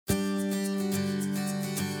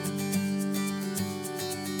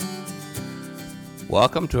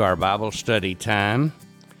Welcome to our Bible study time.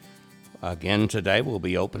 Again, today we'll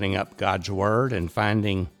be opening up God's Word and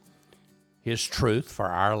finding His truth for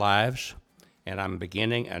our lives. And I'm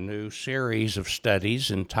beginning a new series of studies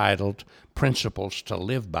entitled Principles to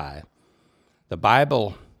Live By. The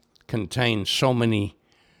Bible contains so many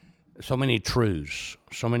truths,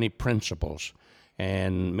 so many principles,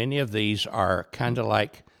 and many of these are kind of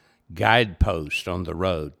like guideposts on the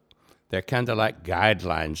road. They're kind of like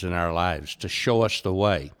guidelines in our lives to show us the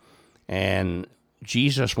way. And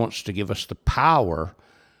Jesus wants to give us the power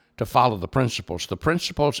to follow the principles. The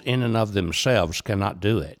principles in and of themselves cannot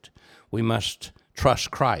do it. We must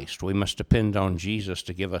trust Christ. We must depend on Jesus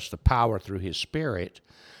to give us the power through His Spirit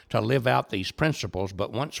to live out these principles.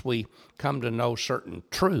 But once we come to know certain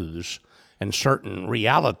truths and certain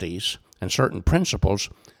realities and certain principles,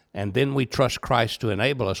 and then we trust Christ to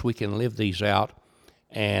enable us, we can live these out,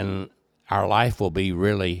 and our life will be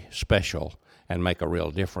really special and make a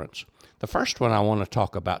real difference. The first one I want to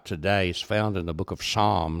talk about today is found in the book of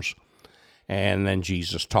Psalms, and then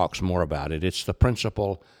Jesus talks more about it. It's the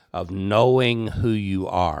principle of knowing who you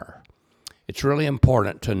are. It's really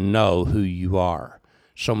important to know who you are.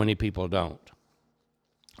 So many people don't.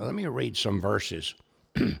 Let me read some verses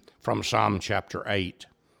from Psalm chapter 8.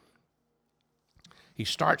 He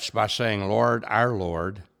starts by saying, Lord, our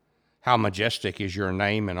Lord, how majestic is your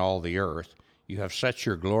name in all the earth. You have set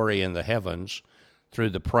your glory in the heavens. Through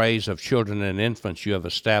the praise of children and infants, you have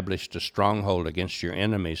established a stronghold against your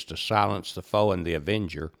enemies to silence the foe and the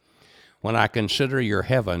avenger. When I consider your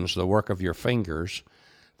heavens, the work of your fingers,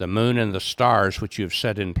 the moon and the stars which you have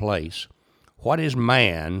set in place, what is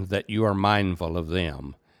man that you are mindful of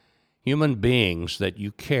them? Human beings that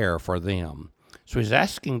you care for them. So he's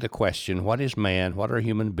asking the question, what is man? What are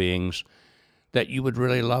human beings that you would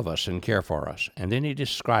really love us and care for us? And then he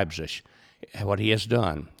describes us, what he has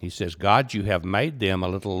done. He says, God, you have made them a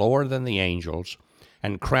little lower than the angels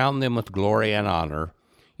and crowned them with glory and honor.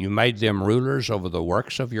 You made them rulers over the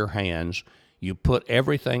works of your hands. You put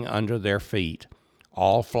everything under their feet,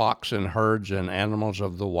 all flocks and herds and animals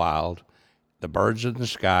of the wild, the birds in the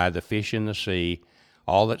sky, the fish in the sea,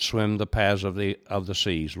 all that swim the paths of the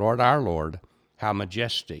seas. Lord, our Lord, how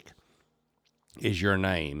majestic is your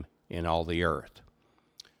name in all the earth.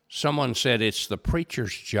 Someone said it's the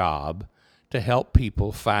preacher's job to help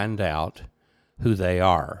people find out who they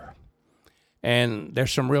are. And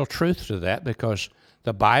there's some real truth to that, because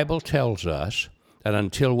the Bible tells us that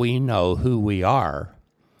until we know who we are,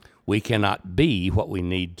 we cannot be what we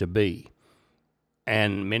need to be.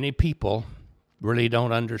 And many people really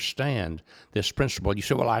don't understand this principle. You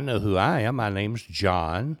say, well, I know who I am. My name's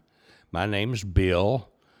John. My name's Bill.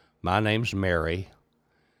 My name's Mary.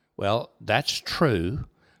 Well, that's true.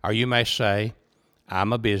 Or you may say,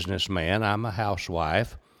 I'm a businessman, I'm a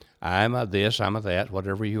housewife, I'm a this, I'm a that,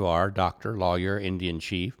 whatever you are, doctor, lawyer, Indian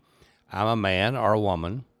chief. I'm a man or a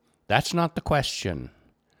woman. That's not the question.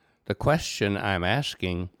 The question I'm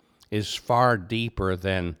asking is far deeper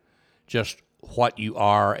than just what you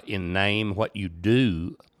are in name, what you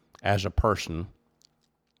do as a person.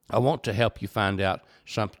 I want to help you find out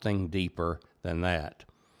something deeper than that.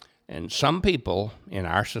 And some people in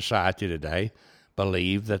our society today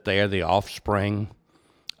believe that they are the offspring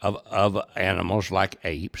of animals like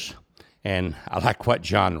apes. And I like what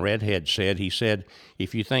John Redhead said. He said,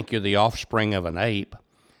 if you think you're the offspring of an ape,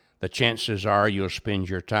 the chances are you'll spend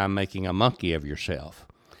your time making a monkey of yourself.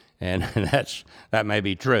 And that may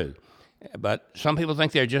be true. But some people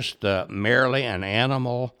think they're just merely an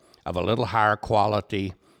animal of a little higher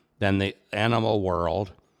quality than the animal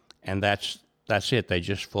world, and that's it. They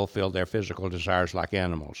just fulfill their physical desires like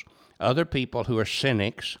animals. Other people who are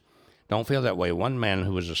cynics don't feel that way. One man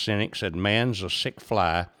who was a cynic said, man's a sick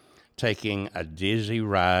fly taking a dizzy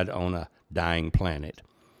ride on a dying planet.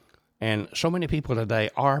 And so many people today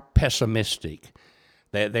are pessimistic.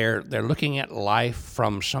 They're looking at life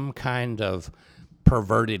from some kind of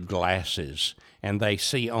perverted glasses, and they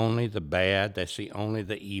see only the bad, they see only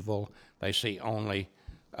the evil, they see only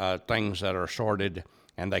things that are sordid,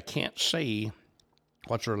 and they can't see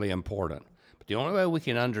what's really important. But the only way we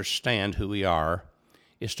can understand who we are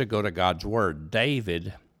is to go to God's Word.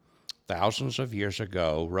 David, thousands of years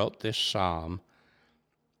ago, wrote this psalm,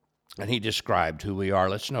 and he described who we are.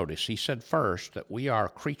 Let's notice. He said first that we are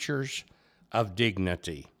creatures of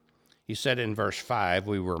dignity. He said in verse 5,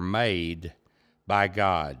 we were made by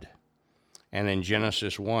God. And in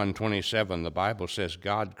Genesis 1:27, the Bible says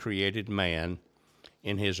God created man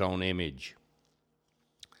in his own image.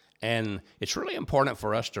 And it's really important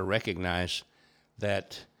for us to recognize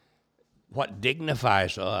that what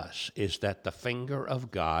dignifies us is that the finger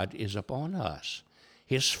of God is upon us.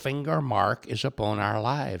 His finger mark is upon our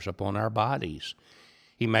lives, upon our bodies.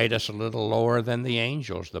 He made us a little lower than the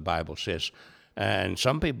angels, the Bible says. And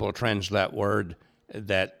some people translate that word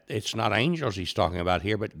that it's not angels he's talking about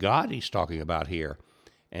here, but God he's talking about here,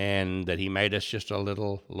 and that he made us just a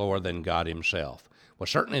little lower than God himself. Well,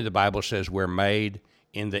 certainly the Bible says we're made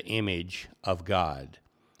in the image of God,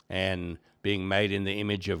 and being made in the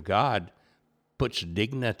image of God puts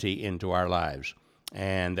dignity into our lives,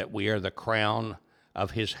 and that we are the crown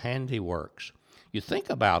of his handiworks. You think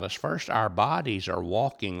about us, first, our bodies are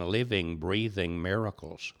walking, living, breathing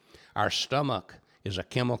miracles. Our stomach is a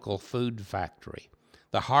chemical food factory.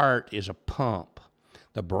 The heart is a pump.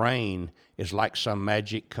 The brain is like some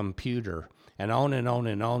magic computer. And on and on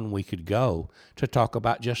and on we could go to talk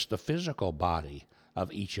about just the physical body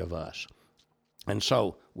of each of us. And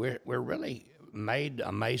so we're really made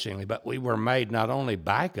amazingly, but we were made not only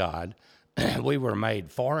by God, we were made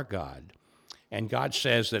for God. And God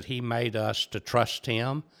says that he made us to trust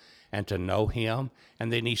him and to know him. And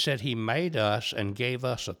then he said he made us and gave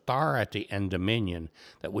us authority and dominion,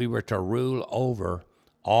 that we were to rule over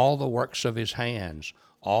all the works of his hands.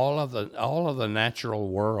 All of the natural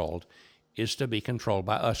world is to be controlled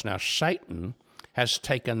by us. Now, Satan has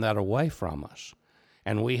taken that away from us,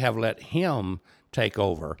 and we have let him take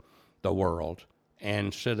over the world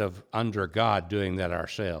instead of under God doing that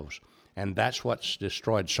ourselves. And that's what's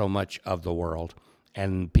destroyed so much of the world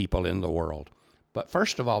and people in the world. But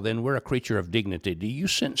first of all, then, we're a creature of dignity. Do you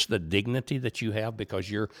sense the dignity that you have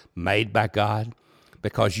because you're made by God,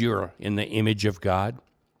 because you're in the image of God?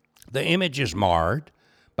 The image is marred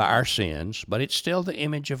by our sins, but it's still the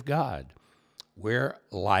image of God. We're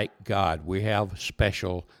like God. We have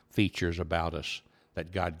special features about us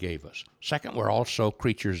that God gave us. Second, we're also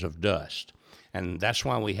creatures of dust. And that's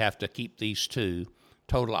why we have to keep these two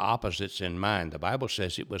total opposites in mind. The Bible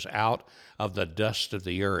says it was out of the dust of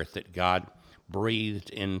the earth that God breathed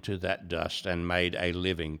into that dust and made a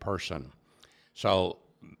living person. So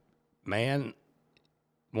man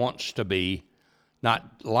wants to be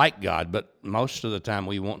not like God, but most of the time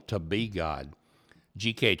we want to be God.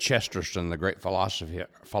 G.K. Chesterton, the great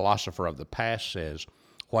philosopher of the past, says,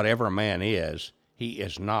 whatever man is, he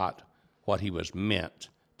is not what he was meant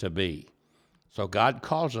to be. So God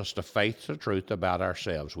calls us to faith, to truth about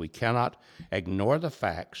ourselves. We cannot ignore the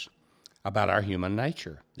facts about our human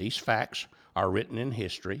nature. These facts are written in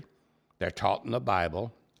history, they're taught in the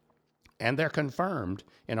Bible, and they're confirmed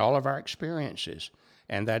in all of our experiences.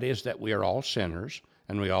 And that is that we are all sinners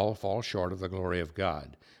and we all fall short of the glory of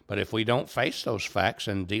God. But if we don't face those facts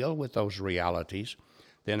and deal with those realities,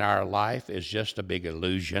 then our life is just a big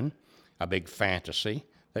illusion, a big fantasy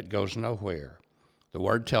that goes nowhere. The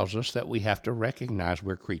Word tells us that we have to recognize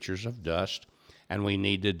we're creatures of dust, and we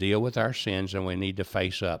need to deal with our sins, and we need to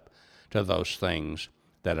face up to those things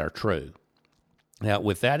that are true. Now,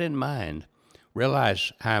 with that in mind,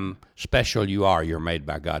 realize how special you are. You're made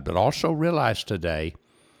by God. But also realize today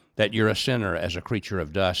that you're a sinner as a creature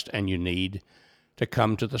of dust, and you need to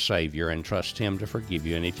come to the Savior and trust him to forgive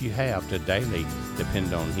you. And if you have, to daily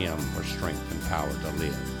depend on him for strength and power to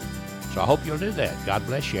live. So I hope you'll do that. God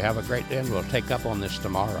bless you. Have a great day, and we'll take up on this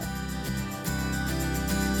tomorrow.